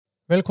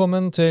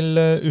Velkommen til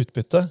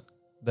Utbytte,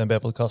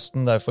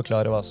 DNB-podcasten der vi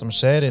forklarer hva som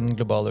skjer i den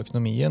globale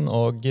økonomien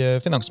og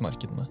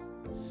finansmarkedene.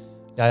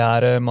 Jeg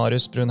er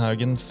Marius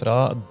Brunhaugen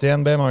fra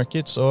DNB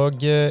Markets, og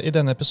i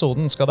denne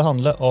episoden skal det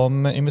handle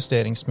om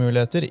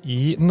investeringsmuligheter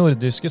i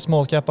nordiske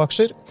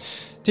smallcap-aksjer.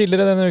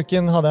 Tidligere denne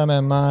uken hadde jeg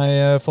med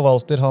meg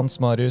forvalter Hans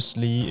Marius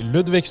Lie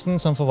Ludvigsen,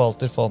 som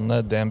forvalter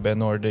fondet DNB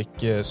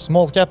Nordic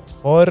Smallcap,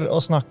 for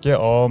å snakke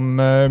om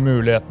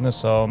mulighetene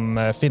som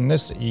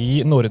finnes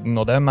i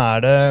Norden, og dem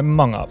er det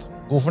mange av.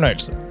 God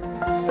fornøyelse.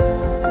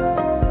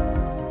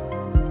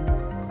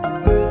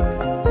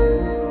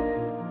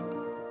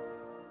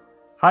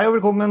 Hei og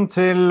velkommen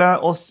til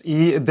oss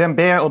i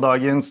DNB og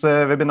dagens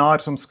webinar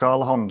som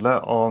skal handle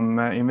om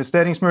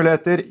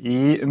investeringsmuligheter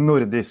i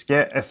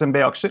nordiske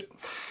SMB-aksjer.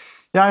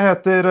 Jeg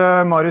heter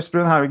Marius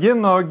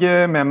Brunhaugen, og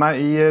med meg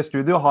i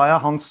studio har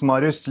jeg Hans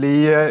Marius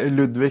Lie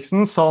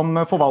Ludvigsen som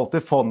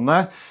forvalter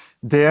fondet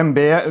DNB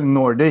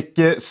Nordic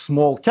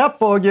Smallcap,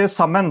 og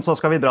sammen så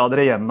skal vi dra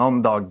dere gjennom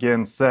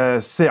dagens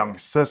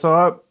seanse. Så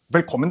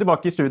velkommen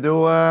tilbake i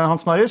studio,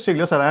 Hans Marius.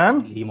 Hyggelig å se deg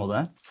igjen. I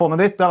måte.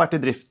 Fondet ditt har vært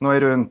i drift nå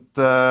i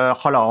rundt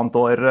halvannet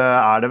år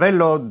er det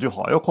vel, og du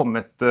har jo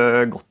kommet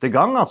godt i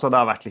gang. Altså, det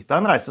har vært litt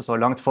av en reise så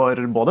langt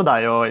for både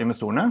deg og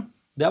investorene.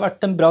 Det har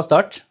vært en bra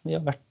start. Vi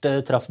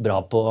har traff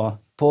bra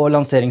på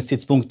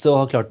lanseringstidspunktet og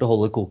har klart å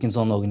holde koken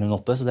sånn noenlunde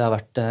oppe, så det har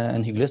vært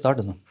en hyggelig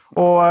start. Altså.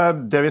 Og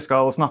det vi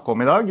skal snakke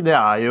om i dag, det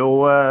er jo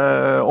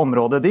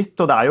området ditt,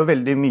 og det er jo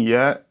veldig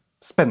mye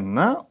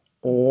spennende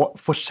og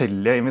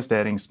forskjellige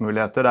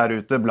investeringsmuligheter der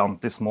ute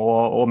blant de små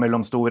og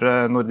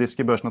mellomstore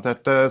nordiske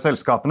børsnoterte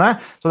selskapene.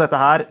 Så dette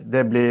her,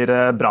 det blir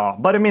bra.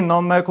 Bare minne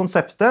om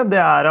konseptet. Det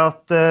er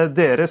at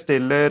dere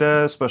stiller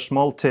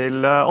spørsmål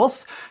til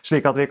oss,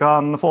 slik at vi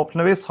kan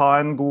forhåpentligvis ha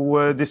en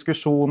god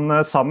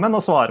diskusjon sammen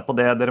og svare på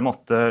det dere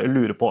måtte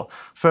lure på.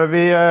 Før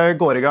vi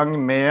går i gang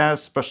med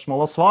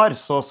spørsmål og svar,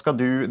 så skal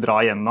du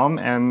dra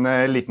gjennom en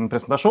liten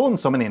presentasjon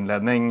som en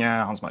innledning,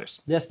 Hans Marius.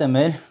 Det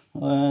stemmer.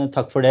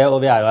 Takk for det,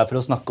 og vi er jo her for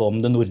å snakke om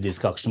det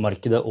nordiske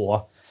aksjemarkedet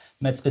og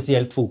med et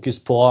spesielt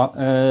fokus på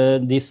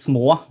de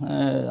små,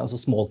 altså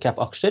small cap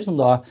aksjer, som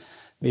da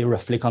vi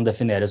roughly kan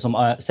definere som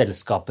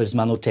selskaper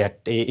som er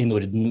notert i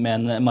Norden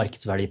med en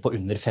markedsverdi på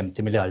under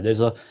 50 milliarder.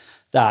 Så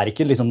det er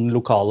ikke liksom den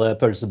lokale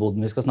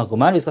pølseboden vi skal snakke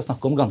om her, vi skal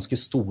snakke om ganske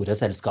store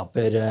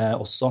selskaper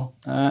også.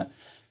 Jeg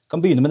kan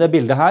begynne med det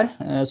bildet her,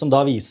 som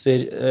da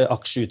viser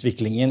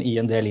aksjeutviklingen i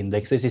en del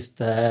indekser de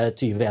siste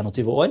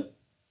 20-21 år.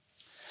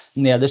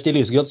 Nederst i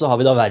lysegrått så har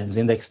vi da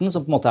verdensindeksen,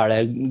 som på en måte er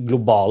det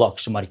globale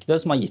aksjemarkedet,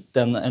 som har gitt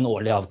en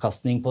årlig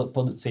avkastning på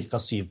ca.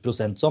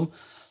 7%,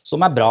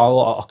 som er bra,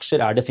 og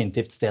aksjer er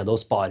definitivt stedet å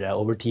spare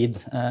over tid.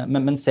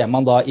 Men ser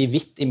man da i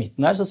hvitt i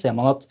midten her, så ser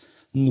man at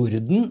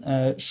Norden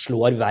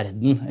slår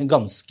verden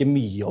ganske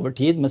mye over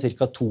tid, med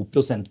ca. 2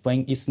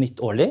 prosentpoeng i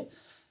snitt årlig.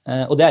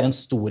 Og det er en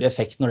stor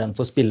effekt når den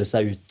får spille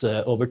seg ut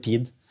over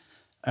tid.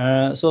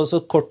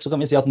 Så kort så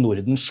kan vi si at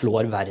Norden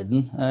slår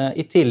verden.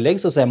 I tillegg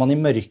så ser man i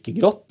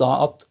mørkegrått da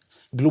at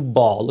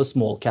globale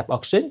small cap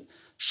aksjer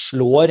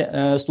slår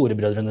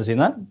storebrødrene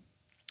sine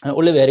og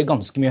leverer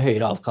ganske mye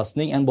høyere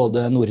avkastning enn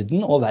både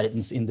Norden og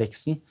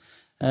verdensindeksen.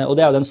 Og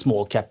det er jo den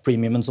small cap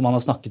premiumen som man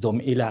har snakket om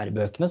i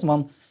lærebøkene, som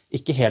man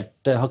ikke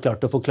helt har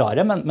klart å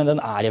forklare, men den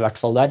er i hvert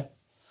fall der.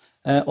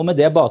 Og med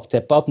det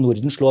bakteppet at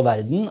Norden slår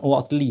verden og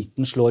at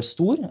liten slår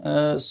stor,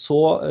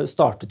 så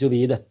startet jo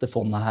vi dette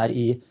fondet her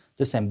i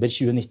desember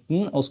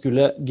 2019 og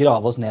skulle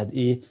grave oss ned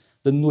i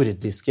det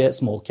nordiske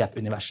small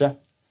cap-universet.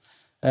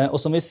 Og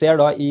som vi ser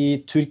da i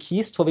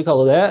turkist, får vi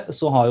kalle det,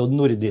 så har jo den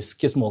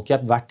nordiske small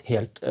cap vært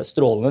helt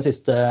strålende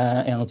siste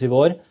 21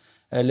 år,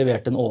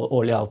 levert en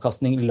årlig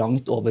avkastning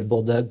langt over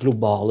både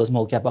globale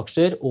small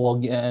cap-aksjer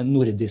og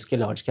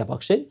nordiske large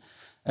cap-aksjer.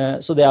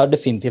 Så det har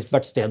definitivt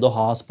vært sted å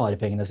ha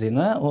sparepengene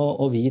sine,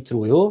 og vi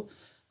tror jo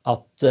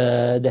at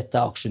dette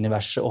er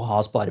aksjeuniverset å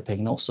ha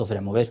sparepengene også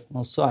fremover.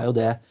 Og så er jo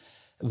det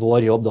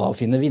vår jobb da å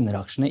finne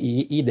vinneraksjene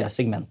i det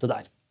segmentet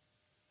der.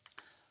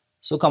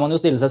 Så kan man jo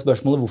stille seg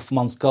spørsmålet hvorfor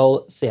man skal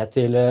se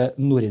til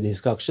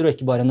nordiske aksjer og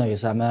ikke bare nøye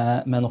seg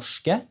med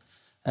norske.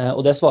 Og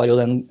det svarer jo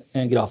den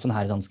grafen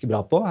her ganske bra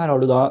på. Her har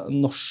du da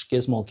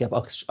norske small cap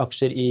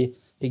aksjer i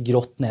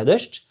grått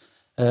nederst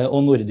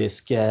og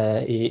nordiske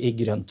i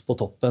grønt på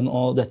toppen.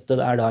 Og dette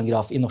er da en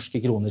graf i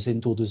norske kroner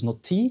siden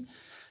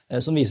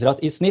 2010 som viser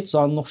at i snitt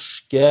så har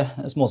norske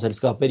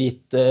småselskaper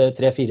gitt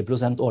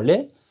 3-4% årlig,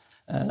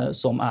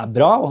 som er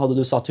bra, og hadde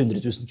du satt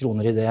 100 000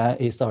 kroner i det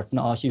i starten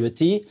av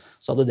 2010,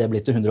 så hadde det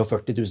blitt til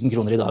 140 000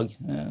 kroner i dag.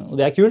 Og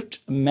det er kult,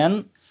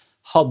 men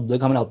hadde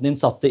kameraten din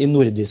satt det i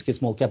nordiske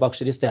small cap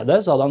aksjer i stedet,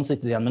 så hadde han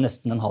sittet igjen med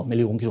nesten 500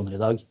 000 kroner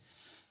i dag.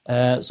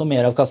 Så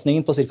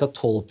meravkastningen på ca.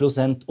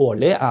 12%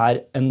 årlig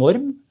er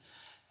enorm,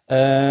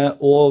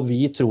 og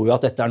vi tror jo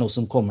at dette er noe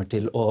som kommer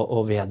til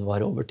å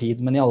vedvare over tid,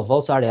 men i alle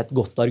fall så er det et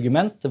godt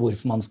argument til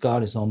hvorfor man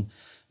skal liksom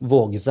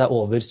våge seg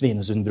over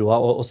Svinesundbrua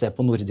og se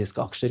på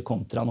nordiske aksjer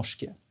kontra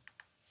norske.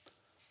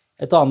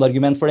 Et annet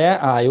argument for det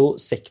er jo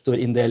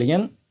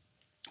sektorinndelingen.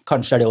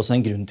 Kanskje er det også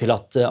en grunn til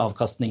at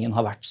avkastningen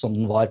har vært som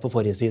den var på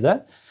forrige side.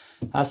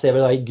 Her ser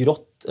vi da i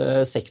grått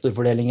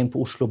sektorfordelingen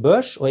på Oslo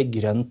Børs og i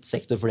grønt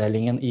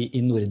sektorfordelingen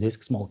i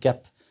nordisk small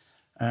cap.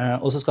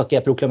 Og så skal ikke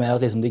jeg proklamere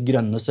at liksom de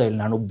grønne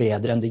søylene noe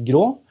bedre enn de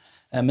grå,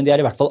 men de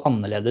i hvert fall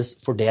annerledes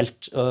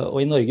fordelt. Og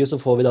i Norge så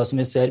får vi da,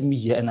 som vi ser,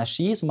 mye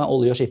energi, som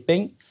olje og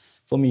shipping,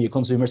 for mye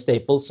consumer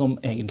staples, som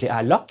egentlig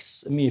laks,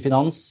 mye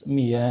finans,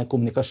 mye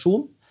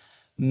kommunikasjon.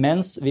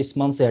 Mens hvis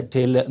man ser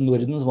til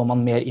Norden, så får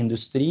man mer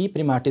industri,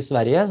 primært i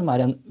Sverige, som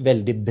en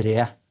veldig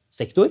bred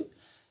sektor.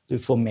 Du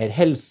får mer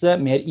helse,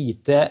 mer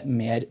IT,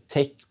 mer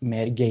tech,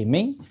 mer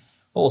gaming,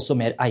 og også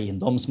mer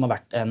eiendom, som har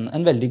vært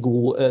en veldig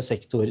god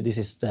sektor de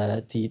siste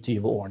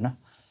 10-20 årene.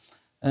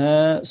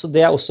 Så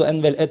det også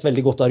et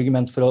veldig godt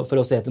argument for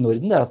å se til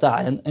Norden, det at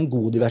det en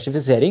god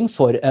diversifisering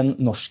for en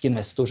norsk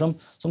investor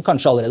som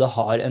kanskje allerede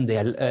har en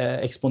del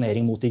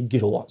eksponering mot de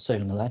grå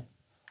søylene der.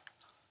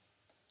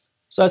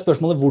 Så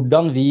spørsmålet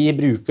hvordan vi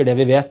bruker det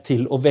vi vet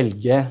til å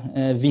velge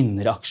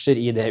vinneraksjer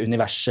i det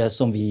universet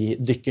som vi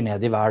dykker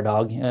ned i hver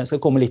dag. Jeg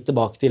skal komme litt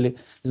tilbake til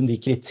liksom, de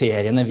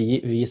kriteriene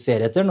vi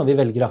ser etter når vi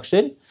velger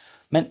aksjer.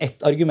 Men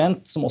et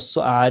argument som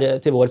også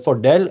til vår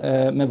fordel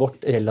med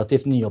vårt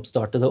relativt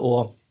nyoppstartede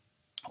og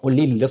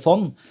lille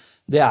fond,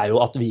 det jo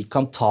at vi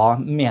kan ta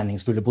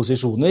meningsfulle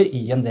posisjoner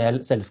i en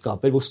del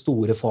selskaper hvor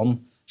store fond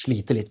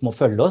sliter litt med å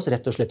følge oss,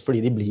 rett og slett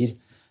fordi de blir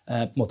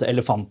på en måte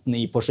elefanten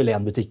i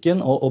porselenbutikken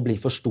og blir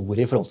for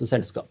store i forhold til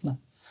selskapene.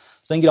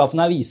 Så den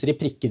grafen her viser i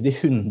prikker de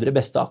 100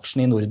 beste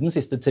aksjene i Norden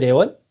siste 3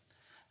 år.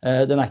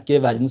 Den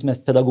ikke verdens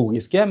mest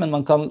pedagogiske, men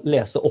man kan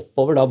lese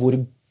oppover da hvor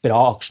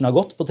bra aksjen har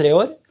gått på 3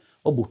 år,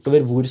 og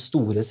bortover hvor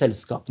store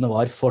selskapene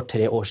var for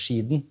 3 år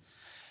siden.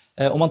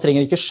 Og man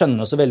trenger ikke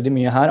skjønne så veldig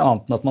mye her,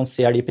 annet enn at man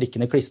ser de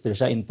prikkene klistrer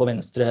seg inn på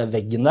venstre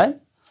veggen der.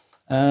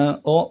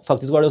 Og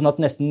faktisk var det sånn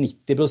at nesten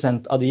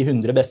 90% av de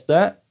 100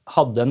 beste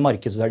hadde en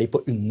markedsverdi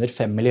på under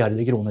 5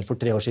 milliarder kroner for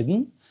 3 år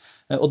siden,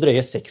 og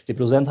drøye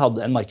 60%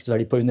 hadde en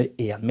markedsverdi på under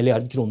 1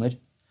 milliard kroner.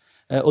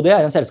 Og det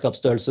en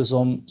selskapsstørrelse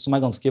som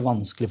ganske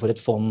vanskelig for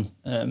et fond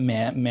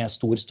med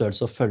stor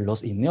størrelse å følge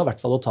oss inn i, og i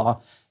hvert fall å ta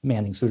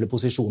meningsfulle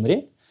posisjoner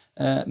i.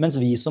 Mens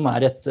vi som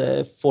et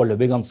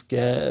foreløpig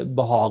ganske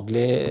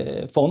behagelig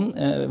fond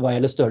hva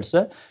gjelder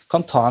størrelse,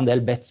 kan ta en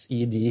del bets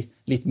i de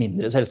litt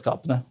mindre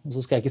selskapene. Og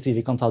så skal jeg ikke si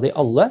vi kan ta de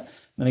alle,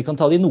 men vi kan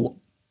ta de noen.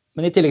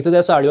 Men i tillegg til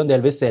det så det jo en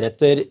del vi ser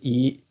etter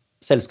i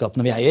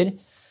selskapene vi eier.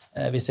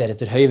 Vi ser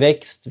etter høy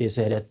vekst, vi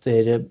ser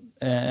etter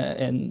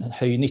en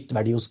høy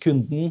nytteverdi hos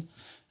kunden,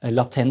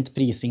 latent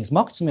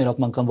prisingsmakt som gjør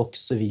at man kan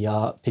vokse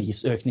via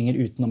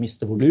prisøkninger uten å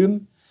miste volum,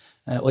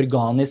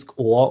 organisk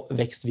og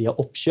vekst via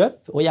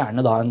oppkjøp, og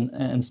gjerne da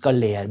en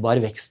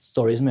skalerbar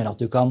vekststory som gjør at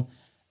du kan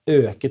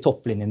øke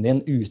topplinjen din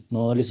uten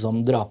å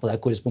liksom dra på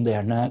deg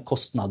korresponderende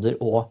kostnader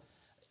og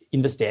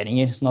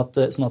investeringer, sånn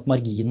at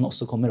marginen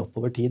også kommer opp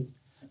over tid.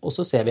 Og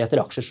så ser vi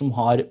etter aksjer som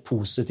har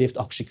positivt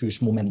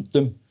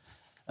aksjekursmomentum.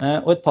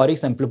 Og et par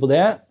eksempler på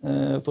det,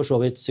 for så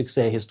vidt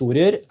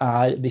suksesshistorier,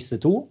 disse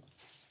to.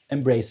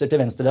 Embracer til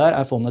venstre der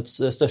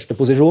fondets største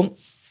posisjon.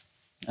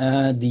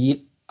 De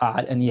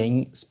en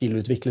gjeng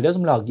spillutviklere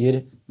som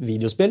lager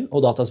videospill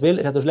og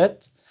dataspill, rett og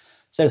slett.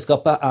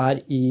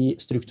 Selskapet i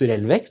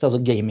strukturell vekst,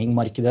 altså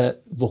gamingmarkedet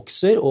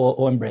vokser,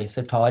 og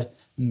Embracer tar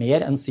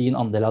mer enn sin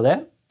andel av det.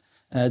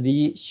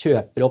 De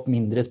kjøper opp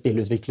mindre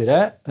spillutviklere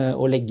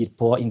og legger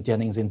på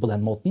inntjeningen sin på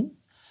den måten.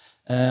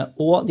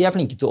 Og de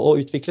flinke til å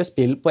utvikle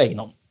spill på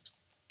egen hånd.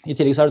 I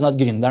tillegg så det sånn at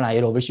gründeren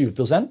eier over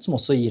 20%, som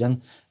også gir en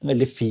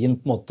veldig fin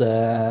på en måte,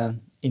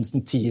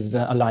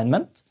 incentive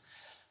alignment.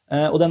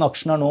 Og den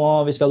aksjen nå,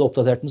 hvis vi hadde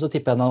oppdatert den, så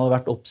tipper jeg den hadde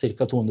vært opp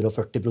ca.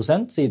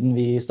 240% siden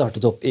vi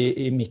startet opp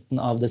i midten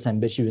av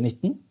desember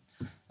 2019.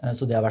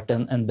 Så det har vært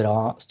en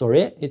bra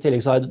story. I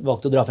tillegg så har jeg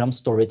valgt å dra frem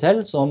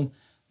Storytel, som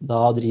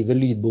da driver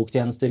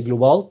lydboktjenester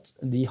globalt.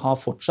 De har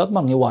fortsatt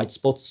mange white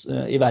spots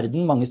i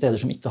verden, mange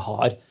steder som ikke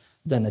har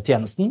denne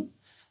tjenesten.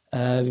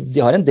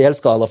 De har en del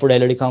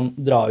skalafordeler de kan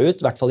dra ut,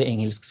 i hvert fall i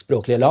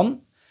engelskspråklige land.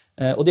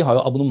 Og de har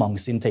jo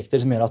abonnementsinntekter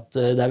som gjør at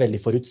det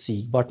veldig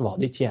forutsigbart hva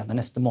de tjener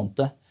neste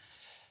måned.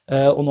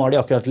 Og nå har de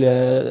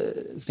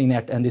akkurat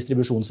signert en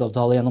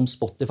distribusjonsavtale gjennom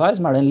Spotify,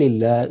 som den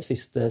lille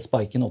siste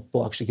spiken opp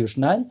på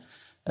aksjekursen der,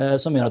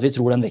 som gjør at vi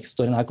tror den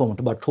vekststoryen her kommer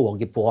til å bare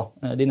toge på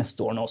de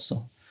neste årene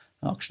også.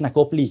 Aksjen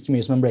ikke opp like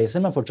mye som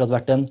Embracer, men fortsatt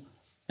vært en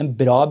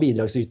bra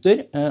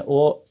bidragsyter,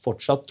 og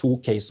fortsatt to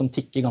case som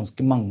tikker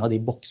ganske mange av de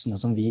boksene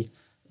som vi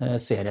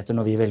ser etter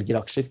når vi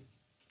velger aksjer.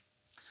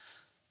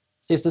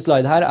 Siste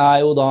slide her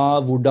jo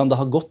da hvordan det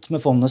har gått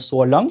med fondet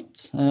så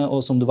langt,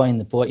 og som du var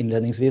inne på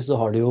innledningsvis, så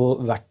har det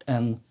jo vært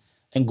en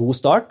god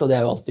start, og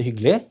det jo alltid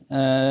hyggelig.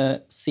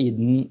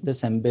 Siden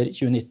desember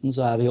 2019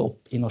 så vi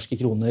opp i norske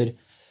kroner,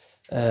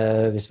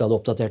 hvis vi hadde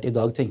oppdatert i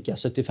dag, tenker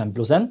jeg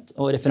 75%,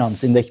 og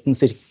referanseindeksen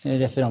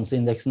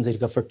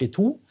ca.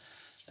 42%.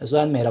 Så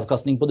en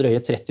meravkastning på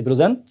drøye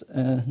 30%.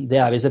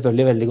 Det vi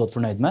selvfølgelig veldig godt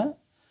fornøyd med,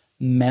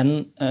 men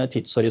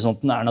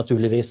tidshorisonten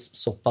naturligvis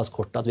såpass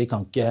kort at vi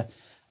kan ikke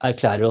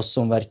erklære oss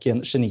som hverken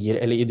genier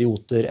eller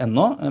idioter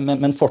ennå,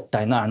 men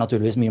fortegnet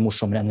naturligvis mye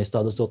morsommere enn hvis det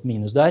hadde stått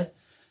minus der.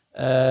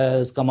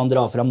 Skal man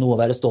dra frem noe å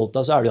være stolt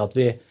av, så det jo at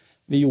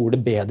Vi gjorde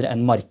det bedre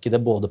enn markedet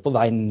både på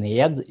vei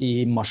ned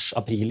i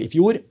mars-april i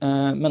fjor,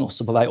 men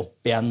også på vei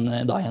opp igjen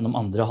da gjennom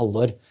andre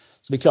halvår.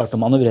 Så vi klarte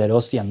å manøvrere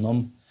oss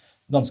gjennom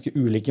ganske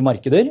ulike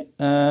markeder.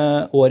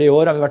 Året i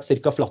år har vi vært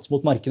cirka flatt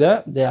mot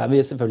markedet. Det er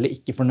vi selvfølgelig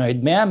ikke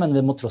fornøyd med, men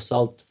vi må tross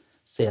alt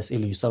ses i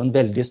lys av en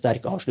veldig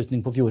sterk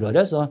avslutning på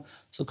fjoråret,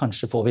 så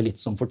kanskje får vi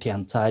litt som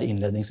fortjent her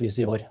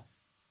innledningsvis i år.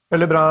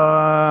 Veldig bra,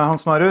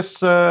 Hans Marius.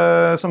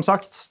 Som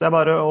sagt, det er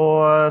bare å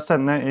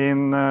sende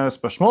inn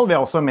spørsmål. Vi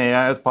har også med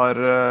et par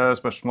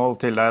spørsmål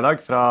til deg i dag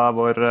fra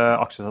vår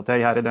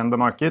aksjestrateg her i DNB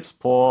Markets,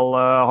 Paul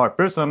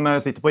Harper, som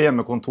sitter på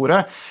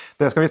hjemmekontoret.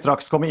 Det skal vi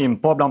straks komme inn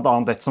på, blant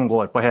annet det som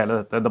går på hele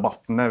dette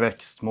debatten med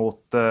vekst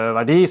mot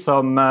verdi,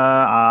 som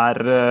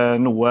er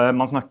noe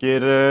man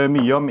snakker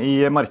mye om i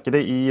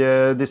markedet i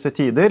disse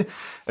tider.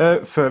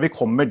 Før vi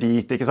kommer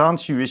dit, ikke sant?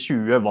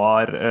 2020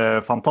 var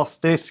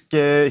fantastisk.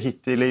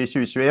 Hittil i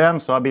 2021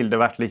 så har bildet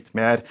vært litt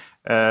mer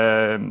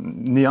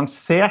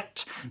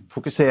nyansert.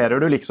 Fokuserer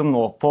du liksom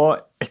nå på,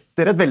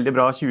 etter et veldig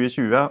bra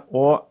 2020,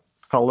 å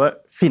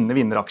finne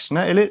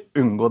vinneraksjene eller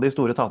unngå de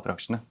store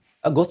taperaksjene?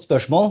 Ja, godt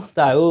spørsmål.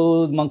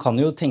 Man kan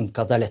jo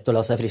tenke at det er lett å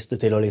la seg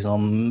friste til å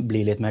liksom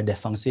bli litt mer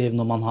defensiv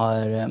når man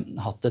har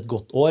hatt et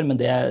godt år,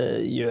 men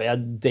gjør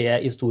jeg det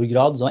i stor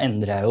grad, så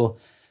endrer jeg jo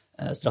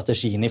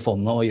strategien i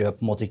fondet og gjør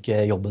på en måte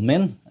ikke jobben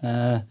min.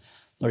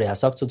 Når det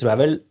er sagt, så tror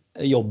jeg vel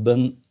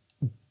jobben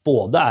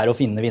både er å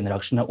finne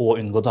vinneraksjene og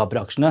unngå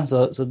taperaksjene,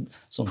 så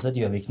sånn sett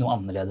gjør vi ikke noe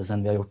annerledes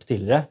enn vi har gjort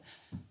tidligere.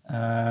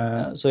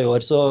 Så i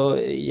år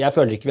jeg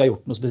føler ikke vi har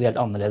gjort noe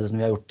spesielt annerledes enn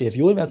vi har gjort i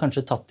fjor. Vi har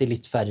kanskje tatt i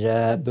litt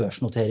færre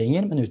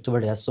børsnoteringer, men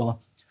utover det så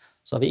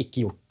har vi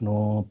ikke gjort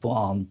noe på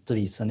annet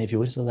vis enn i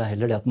fjor, så det er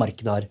heller det at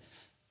markedet har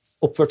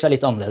oppført seg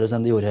litt annerledes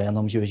enn det gjorde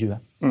gjennom 2020.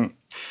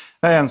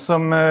 Det er en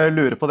som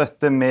lurer på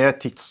dette med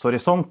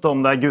tidshorisont,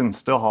 om det er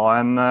gunstig å ha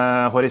en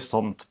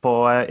horisont på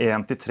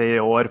 1 til 3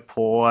 år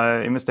på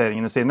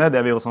investeringene sine. Det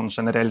vi jo sånn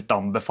generelt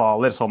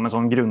anbefaler som en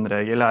sånn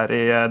grunnregel her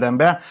i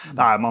DNB,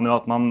 det er man jo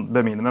at man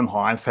bør minimum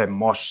ha en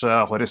 5-års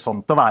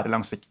horisont og være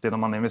langsiktig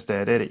når man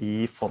investerer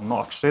i fond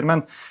og aksjer.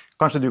 Men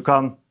kanskje du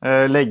kan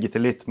legge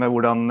til litt med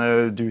hvordan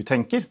du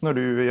tenker når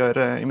du gjør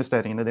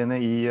investeringene dine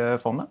i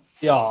fondet?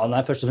 Ja,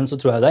 først og fremst så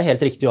tror jeg det er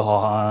helt riktig å ha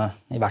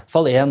i hvert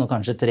fall 1 og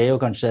kanskje 3 og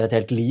kanskje et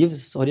helt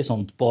livs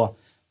horisont på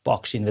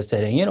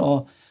aksjeinvesteringer.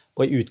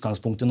 Og i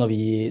utgangspunktet når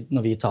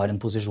vi tar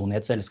en posisjon i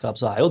et selskap,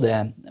 så er jo det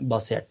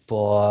basert på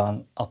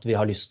at vi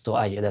har lyst til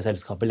å eie det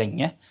selskapet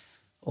lenge.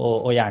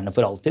 Og gjerne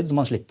for alltid, så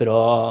man slipper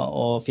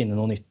å finne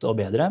noe nytt og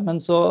bedre.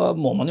 Men så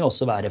må man jo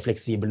også være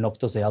fleksibel nok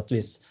til å se at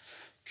hvis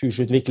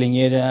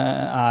kursutviklinger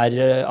er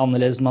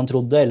annerledes enn man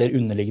trodde, eller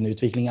underliggende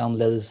utvikling er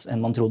annerledes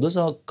enn man trodde,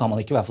 så kan man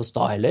ikke være for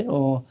sta heller.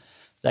 Og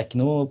det er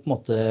ikke noe på en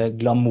måte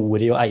glamour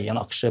i å eie en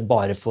aksje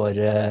bare for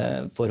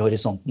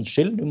horisontens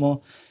skyld. Du må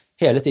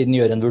hele tiden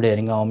gjøre en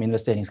vurdering av om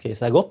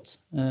investeringscase er godt.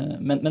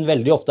 Men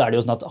veldig ofte er det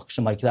jo sånn at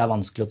aksjemarkedet er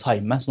vanskelig å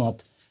time, sånn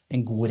at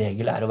en god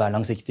regel er å være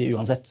langsiktig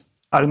uansett.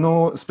 Er det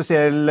noe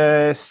spesiell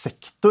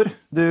sektor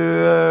du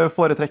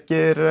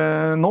foretrekker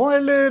nå,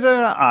 eller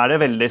er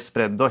det veldig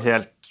spredd og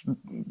helt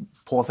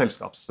på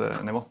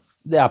selskapsnivå?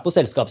 Det er på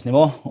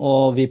selskapsnivå,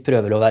 og vi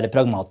prøver å være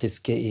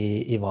pragmatiske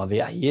i hva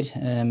vi eier.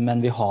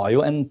 Men vi har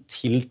jo en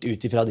tilt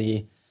ut ifra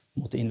de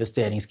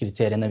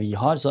investeringskriteriene vi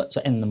har,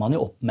 så ender man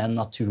jo opp med en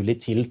naturlig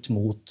tilt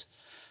mot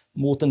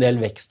en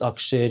del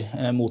vekstaksjer,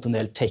 mot en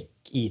del tech,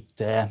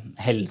 IT,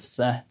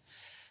 helse,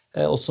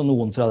 også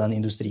noen fra den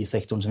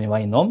industrisektoren som vi var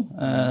innom.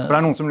 For det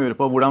er noen som lurer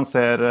på hvordan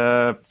ser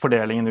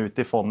fordelingen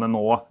ut i fondet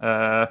nå,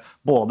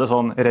 både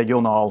sånn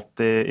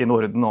regionalt i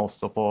Norden og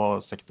også på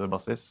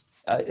sektorbasis?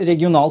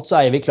 Regionalt så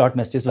eier vi klart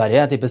mest i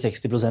Sverige. Jeg tipper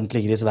 60%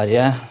 ligger i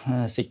Sverige,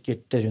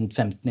 sikkert rundt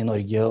 15% i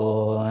Norge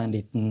og en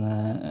liten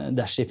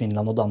dash i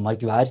Finland og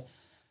Danmark hver.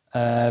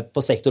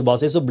 På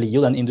sektorbasis så blir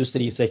jo den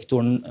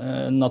industrisektoren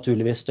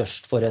naturligvis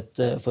størst for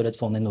et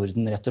fond i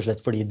Norden, rett og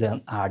slett fordi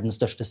den er den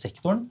største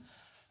sektoren.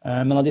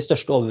 Men av de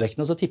største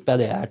overvektene så tipper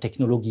jeg det er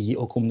teknologi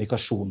og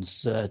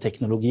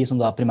kommunikasjonsteknologi, som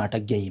da primært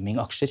er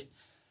gaming-aksjer.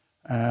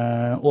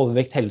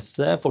 Overvekt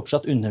helse,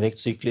 fortsatt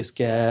undervekt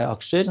sykliske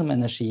aksjer, som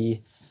energi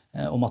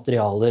og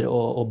materialer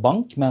og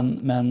bank,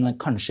 men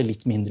kanskje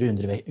litt mindre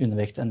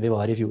undervekt enn vi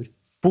var i fjor.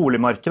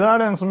 Boligmarkedet er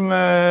det en som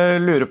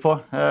lurer på.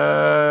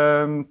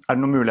 Er det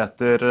noen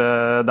muligheter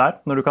der,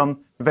 når du kan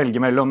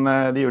velge mellom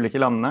de ulike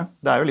landene?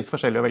 Det er jo litt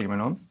forskjellig å velge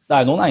mellom. Det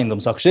er jo noen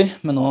eiendomsaksjer,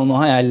 men nå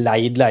har jeg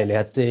leid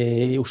leilighet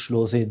i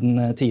Oslo siden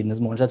tidenes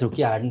morgen, så jeg tror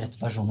ikke jeg er den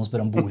rette personen å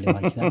spørre om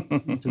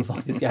boligmarkedet. Jeg tror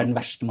faktisk jeg er den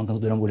verste man kan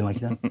spørre om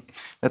boligmarkedet.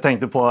 Jeg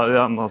tenkte på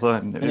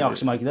i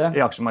aksjemarkedet?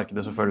 I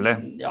aksjemarkedet, selvfølgelig.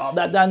 Ja,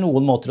 det er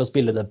noen måter å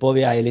spille det på.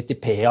 Vi eier litt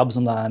i Peab,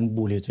 som er en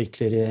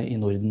boligutvikler i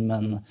Norden,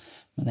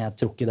 men jeg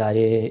tror ikke det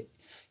er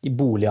i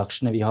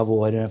boligaksjene vi har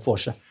vår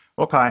forse.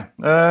 Ok.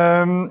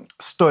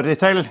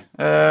 Storytel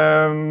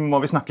må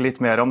vi snakke litt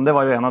mer om. Det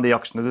var jo en av de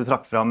aksjene du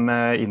trakk fram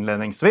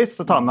innledningsvis.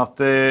 Så ta med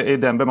at i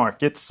DNB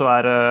Markets så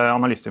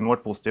analystteamet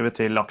vårt positive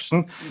til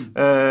aksjen.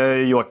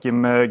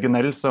 Joachim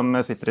Gunell, som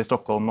sitter i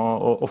Stockholm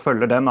og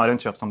følger den, har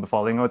en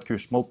kjøpsanbefaling og et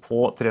kursmål på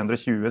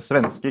 320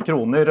 svenske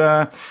kroner.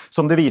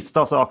 Som det viste,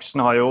 altså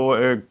aksjen har jo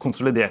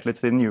konsolidert litt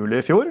siden juli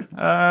i fjor.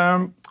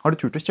 Har du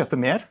turt å kjøpe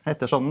mer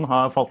ettersom den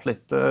har falt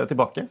litt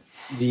tilbake?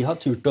 Vi har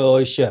turt å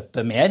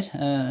kjøpe mer,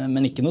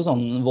 men ikke noe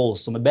sånn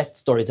voldsomme bet.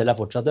 Storytel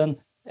fortsatt en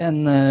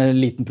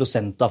liten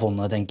prosent av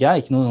fondet, tenker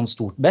jeg. Ikke noe sånn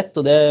stort bet,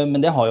 men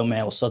det har jo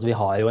med også at vi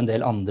har jo en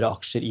del andre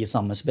aksjer i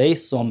samme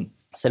space, som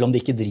selv om de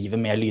ikke driver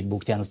med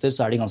lydboktjenester,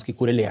 så de ganske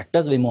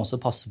korrelerte, så vi må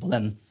også passe på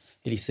den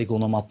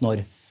risikoen om at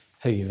når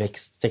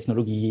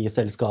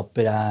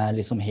høyvekstteknologiselskaper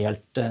liksom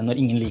helt, når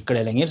ingen liker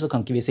det lenger, så kan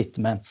ikke vi sitte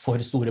med for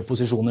store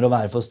posisjoner og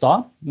være for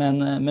sta.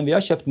 Men vi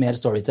har kjøpt mer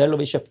Storytel, og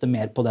vi kjøpte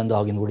mer på den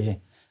dagen hvor de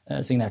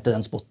signerte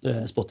den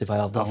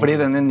Spotify-avtalen. Ja, fordi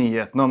denne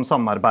nyheten om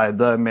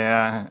samarbeidet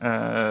med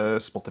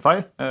Spotify,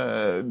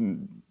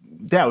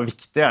 det jo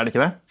viktig, det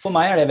ikke det? For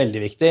meg det veldig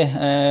viktig,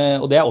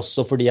 og det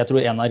også fordi jeg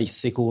tror en av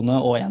risikoene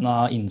og en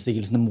av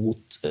innsigelsene mot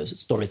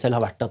Storytel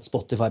har vært at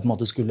Spotify på en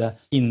måte skulle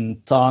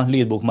innta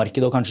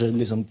lydbokmarkedet og kanskje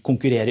liksom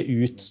konkurrere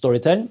ut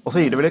Storytel. Og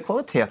så gir det vel et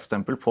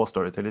kvalitetsstempel på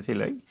Storytel i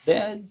tillegg?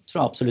 Det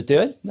tror jeg absolutt det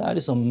gjør.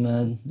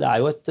 Det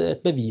jo et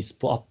bevis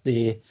på at de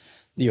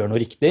gjør noe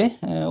riktig,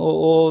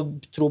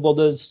 og tror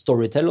både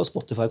Storytel og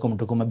Spotify kommer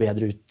til å komme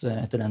bedre ut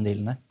etter den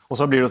dealen der. Og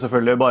så blir det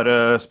selvfølgelig bare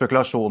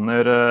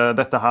spekulasjoner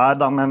dette her,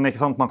 da, men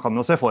ikke sant? Man kan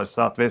jo se for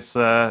seg at hvis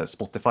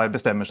Spotify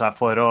bestemmer seg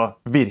for å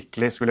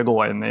virkelig skulle gå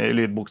inn i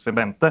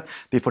lydboksegmentet,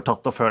 de får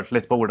tatt og følt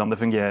litt på hvordan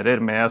det fungerer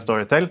med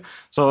Storytel,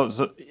 så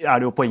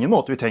det jo på ingen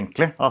måte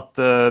utenkelig at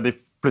de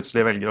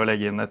plutselig velger å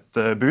legge inn et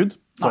bud,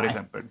 for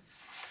eksempel.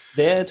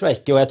 Det tror jeg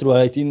ikke, og jeg tror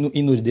at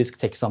i nordisk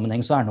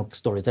tech-sammenheng så nok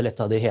Storytel et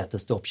av de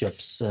heteste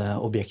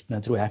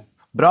oppkjøpsobjektene, tror jeg.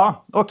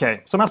 Bra.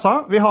 Ok, som jeg sa,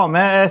 vi har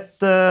med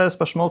et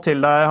spørsmål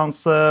til deg, Hans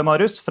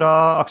Marius,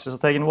 fra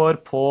aksjestrategen vår,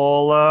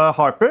 Paul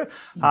Harper.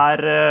 Her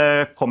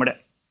kommer det.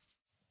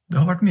 Det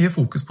har vært mye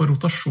fokus på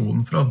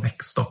rotasjon fra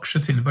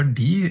vekstaksje til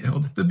verdi,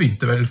 og dette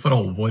begynte vel for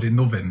alvor i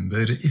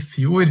november i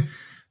fjor.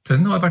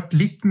 Trenden har vært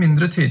litt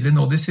mindre tydelig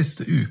nå de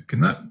siste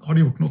ukene. Har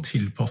du gjort noen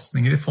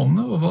tilpasninger i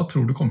fondet, og hva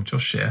tror du kommer til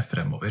å skje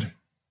fremover?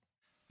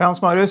 Hans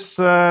Marius,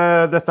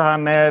 dette her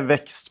med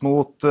vekst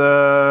mot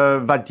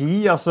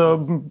verdi, altså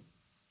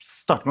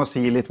start med å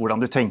si litt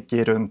hvordan du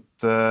tenker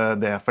rundt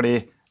det, fordi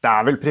det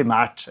vel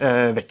primært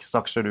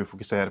vekstaksjer du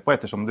fokuserer på,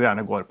 ettersom du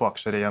gjerne går på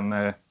aksjer i en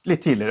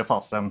litt tidligere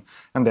fase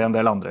enn det en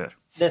del andre gjør.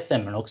 Det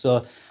stemmer nok,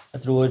 så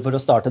jeg tror for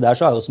å starte der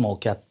så jo small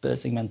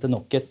cap-segmentet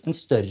nok en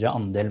større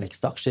andel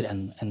vekstaksjer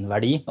enn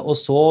verdi. Og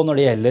så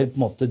når det gjelder på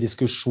en måte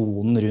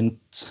diskusjonen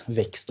rundt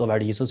vekst og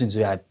verdi, så synes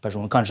jeg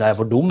personlig, kanskje jeg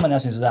for dum, men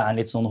jeg synes det en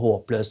litt sånn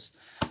håpløs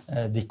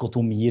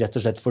dikotomi, rett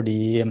og slett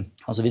fordi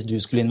altså hvis du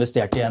skulle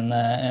investert i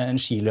en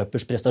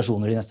skiløpers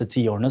prestasjoner de neste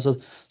 10 årene, så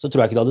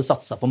tror jeg ikke du hadde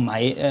satset på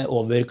meg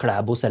over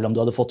Klæbo selv om du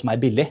hadde fått meg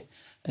billig.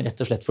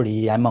 Rett og slett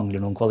fordi jeg mangler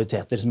noen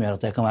kvaliteter som gjør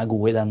at jeg kan være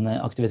god i den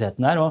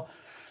aktiviteten der.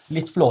 Og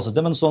litt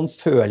flåsete, men sånn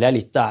føler jeg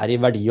litt det i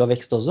verdi og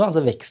vekst også.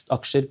 Altså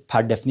vekstaksjer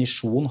per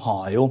definisjon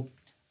har jo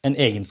en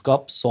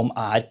egenskap som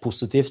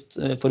positivt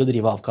for å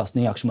drive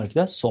avkastning i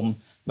aksjemarkedet, som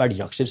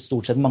verdiaksjer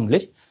stort sett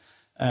mangler.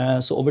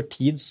 Så over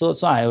tid så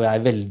jo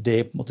jeg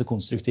veldig på en måte,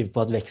 konstruktiv på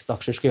at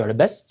vekstaksjer skal gjøre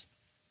det best.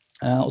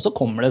 Og så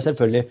kommer det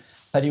selvfølgelig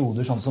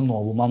perioder sånn som nå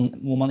hvor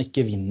man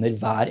ikke vinner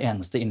hver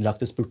eneste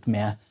innlagte spurt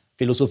med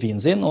filosofien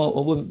sin,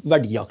 og hvor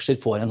verdiaksjer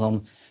får en sånn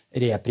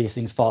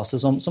reprisingsfase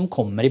som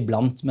kommer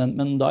iblant,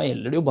 men da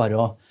gjelder det jo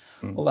bare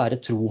å være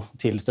tro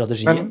til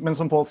strategien. Men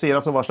som Paul sier,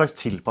 altså, hva slags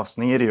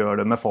tilpasninger gjør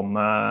det med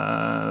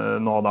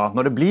fondet nå da?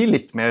 Når det blir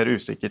litt mer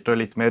usikkert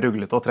og litt mer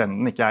ruglete, og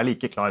trenden ikke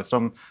like klar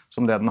som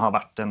det den har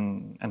vært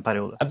en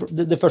periode?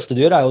 Det første du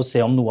gjør jo å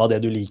se om noe av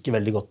det du liker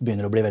veldig godt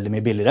begynner å bli veldig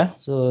mye billigere.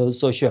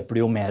 Så kjøper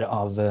du jo mer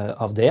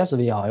av det, så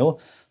vi har jo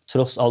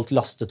tross alt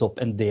lastet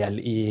opp en del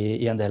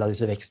i en del av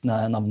disse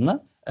vekstnavnene.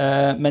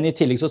 Men i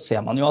tillegg så ser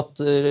man jo at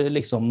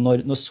liksom,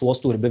 når så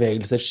store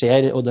bevegelser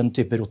skjer, og den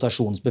type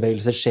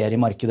rotasjonsbevegelser skjer i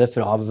markedet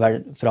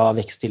fra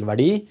vekst til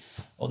verdi,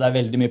 og det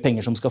veldig mye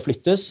penger som skal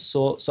flyttes,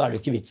 så det jo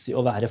ikke vits i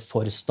å være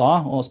for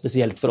sta, og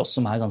spesielt for oss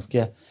som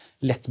ganske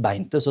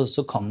lettbeinte,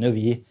 så kan jo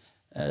vi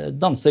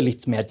danse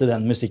litt mer til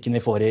den musikken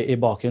vi får i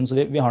bakgrunnen.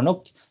 Så vi har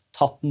nok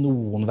tatt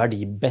noen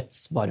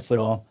verdibets bare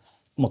for å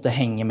måtte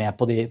henge med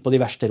på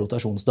de verste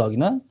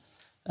rotasjonsdagene,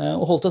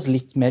 og holdt oss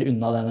litt mer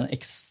unna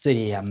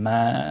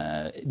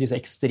disse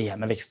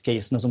ekstreme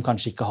vekstcasene som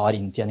kanskje ikke har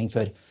inntjening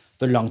før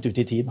langt ut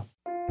i tid.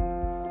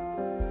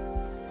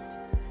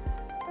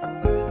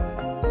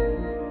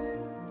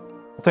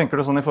 Tenker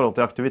du sånn i forhold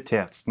til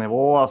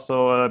aktivitetsnivå,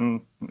 altså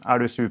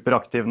du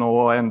superaktiv nå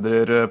og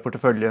endrer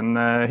porteføljen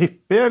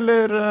hyppig,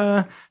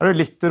 eller du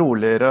litt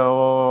roligere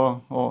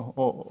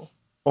og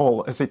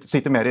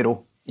sitter mer i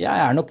ro?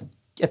 Jeg nok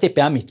Jeg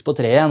tipper jeg er midt på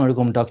treet når det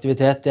kommer til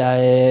aktivitet.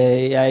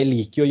 Jeg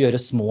liker jo å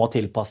gjøre små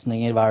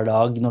tilpasninger hver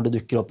dag når det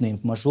dukker opp ny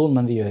informasjon,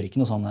 men vi gjør ikke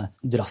noen sånne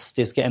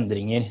drastiske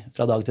endringer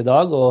fra dag til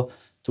dag, og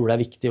tror det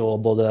er viktig å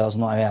både, altså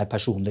nå er jeg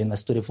personlig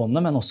investor i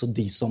fondet, men også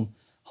de som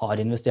har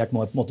investert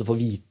må på en måte få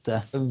vite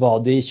hva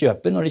de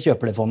kjøper når de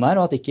kjøper det fondet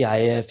her, og at ikke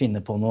jeg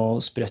finner på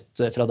noe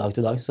sprøtt fra dag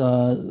til dag. Så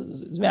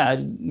vi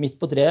er midt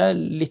på treet,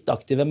 litt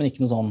aktive, men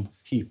ikke noe sånn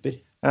hyper.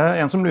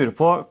 En som lurer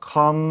på,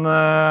 kan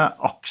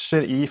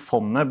aksjer i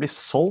fondet bli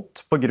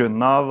solgt på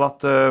grunn av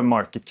at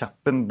market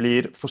capen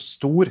blir for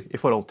stor i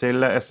forhold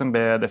til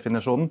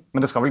SMB-definisjonen?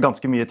 Men det skal vel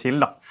ganske mye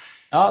til, da?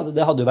 Ja,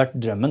 det hadde jo vært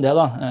drømmen det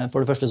da.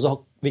 For det første så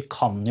vi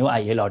kan jo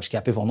eie large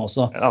cap i fondet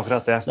også. Ja,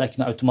 akkurat det. Så det er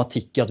ikke noe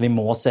automatikk i at vi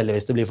må selge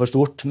hvis det blir for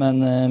stort.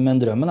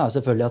 Men drømmen er jo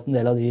selvfølgelig at en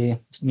del av de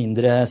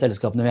mindre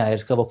selskapene vi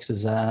eier skal vokse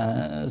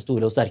seg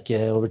store og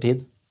sterke over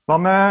tid. Hva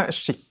med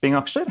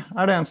shippingaksjer?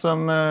 Er det en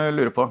som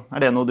lurer på?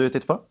 Er det noe du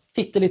titter på?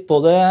 Titter litt på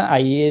det,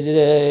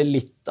 eier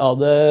litt av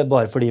det,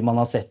 bare fordi man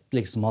har sett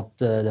liksom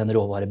at den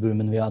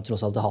råvareboomen vi har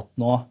tross alt hatt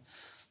nå,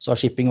 så har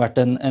shipping vært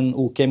en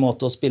ok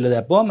måte å spille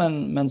det på,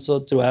 men så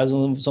tror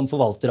jeg som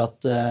forvalter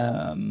at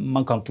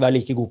man kan ikke være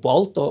like god på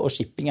alt, og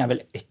shipping er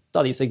vel et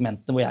av de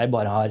segmentene hvor jeg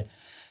bare har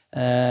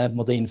på en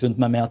måte innfunnet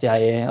meg med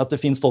at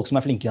det finnes folk som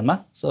er flinkere enn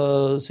meg,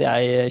 så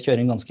jeg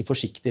kjører en ganske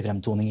forsiktig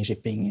fremtoning i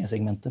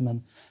shipping-segmentet,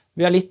 men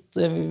vi har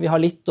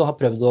litt og har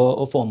prøvd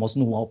å få med oss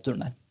noe av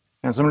oppturen der.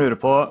 En som lurer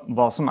på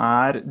hva som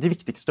er de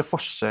viktigste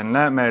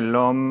forskjellene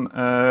mellom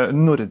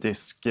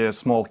nordisk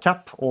small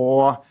cap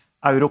og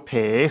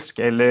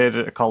europeisk,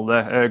 eller kall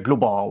det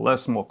globale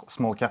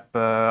small cap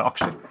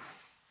aksjer.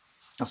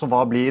 Altså,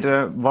 hva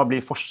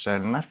blir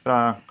forskjellene fra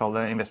kall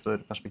det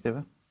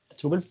investorperspektivet? Jeg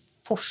tror vel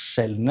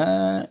forskjellene,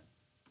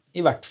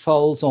 i hvert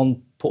fall sånn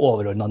på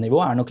overordnet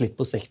nivå, er nok litt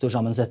på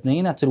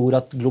sektorsammensetningen. Jeg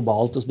tror at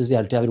globalt, og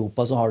spesielt i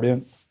Europa, så har du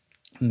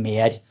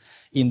mer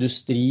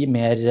industri,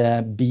 mer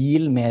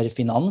bil, mer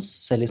finans,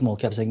 selv i small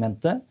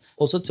cap-segmentet.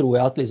 Og så tror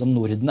jeg at liksom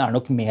Norden er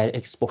nok mer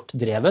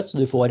eksportdrevet, så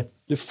du får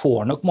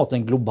nok på en måte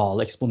en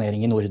global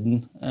eksponering i Norden,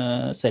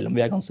 selv om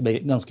vi er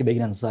ganske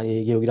begrenset i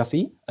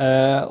geografi.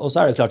 Og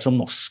så er det klart som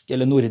norsk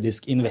eller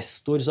nordisk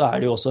investor, så er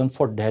det jo også en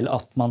fordel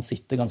at man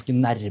sitter ganske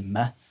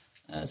nærme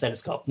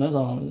selskapene.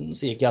 Så jeg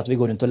sier ikke at vi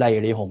går rundt og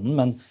leier de i hånden,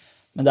 men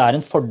det er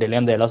en fordel i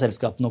en del av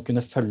selskapene å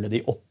kunne følge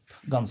de opp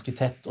ganske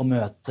tett og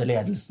møte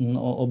ledelsen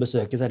og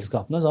besøke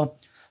selskapene. Så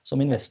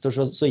som investor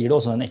så gir det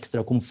også en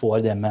ekstra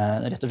komfort det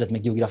med, rett og slett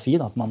med geografi,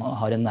 da, at man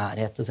har en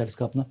nærhet til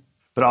selskapene.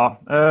 Bra.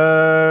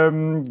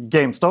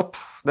 GameStop,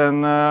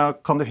 den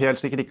kan du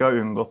helt sikkert ikke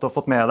ha unngått å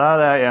fått med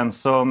deg. Det er en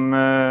som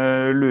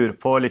lurer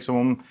på liksom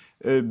om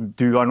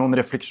du har noen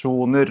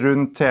refleksjoner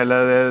rundt hele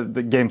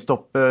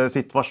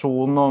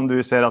GameStop-situasjonen, og om du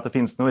ser at det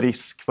finnes noe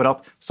risk for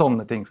at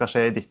sånne ting skal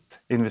skje i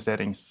ditt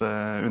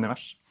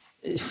investeringsunivers?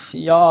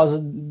 Ja, altså,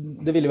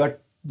 det ville vært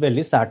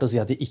veldig sært å si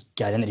at det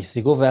ikke er en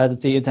risiko, for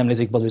jeg er temmelig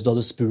sikker på at hvis du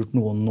hadde spurt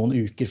noen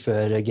uker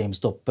før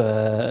GameStop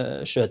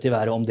skjøt i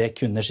været om det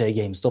kunne skje i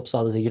GameStop, så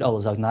hadde sikkert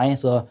alle sagt nei.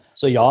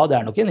 Så ja, det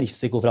er nok en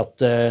risiko for at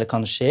det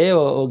kan skje,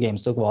 og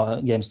GameStop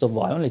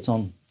var jo en litt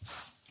sånn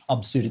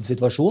absurd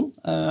situasjon.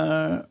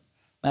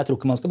 Men jeg tror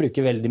ikke man skal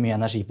bruke veldig mye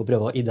energi på å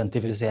prøve å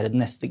identifisere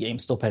den neste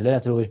GameStop heller.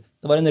 Jeg tror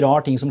det var en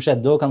rar ting som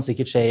skjedde, og kan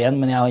sikkert skje igjen,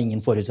 men jeg har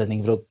ingen forutsetning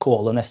for å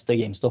calle neste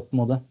GameStop på en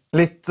måte.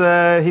 Litt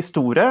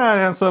historie er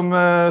det en som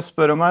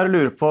spør om her,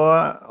 lurer på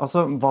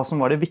altså, hva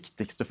som var det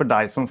viktigste for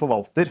deg som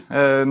forvalter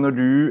når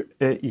du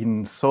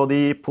innså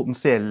de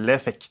potensielle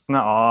effektene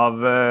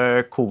av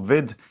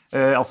covid,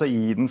 altså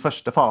i den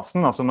første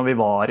fasen, altså når vi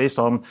var i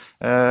sånn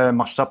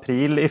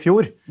mars-april i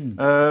fjor.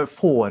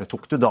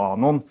 Foretok du da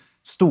noen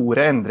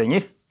store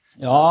endringer?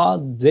 Ja,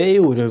 det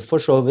gjorde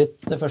for så vidt.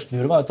 Det første vi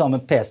gjorde var å ta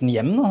med PC-en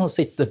hjem og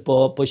sitte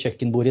på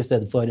kjøkkenbordet i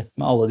stedet for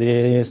med alle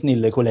de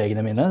snille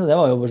kollegene mine. Det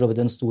var jo for så vidt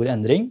en stor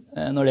endring.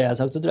 Når det er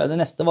sagt, så tror jeg det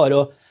neste var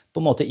å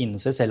på en måte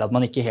innse selv at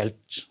man ikke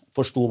helt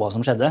forstod hva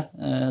som skjedde.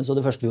 Så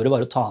det første vi gjorde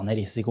var å ta ned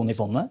risikoen i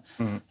fondet,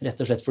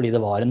 rett og slett fordi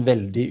det var en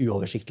veldig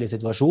uoversiktlig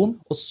situasjon.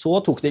 Og så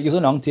tok det ikke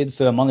så lang tid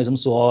før man liksom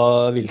så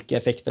hvilke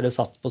effekter det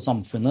satt på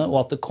samfunnet,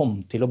 og at det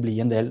kom til å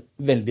bli en del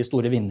veldig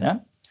store vinnere.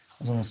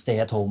 Sånn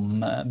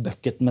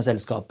stay-at-home-bucket med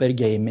selskaper,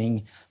 gaming,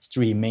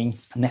 streaming,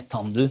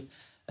 netthandel,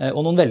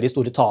 og noen veldig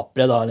store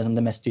tapere, da, liksom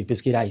det mest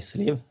typiske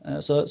reiseliv.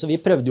 Så vi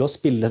prøvde jo å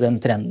spille den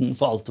trenden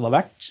for alt det var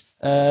verdt,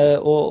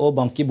 og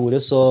bank i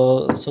bordet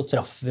så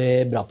traff vi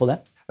bra på det.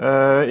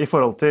 I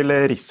forhold til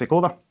risiko,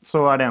 da,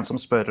 så er det en som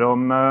spør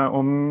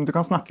om du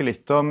kan snakke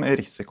litt om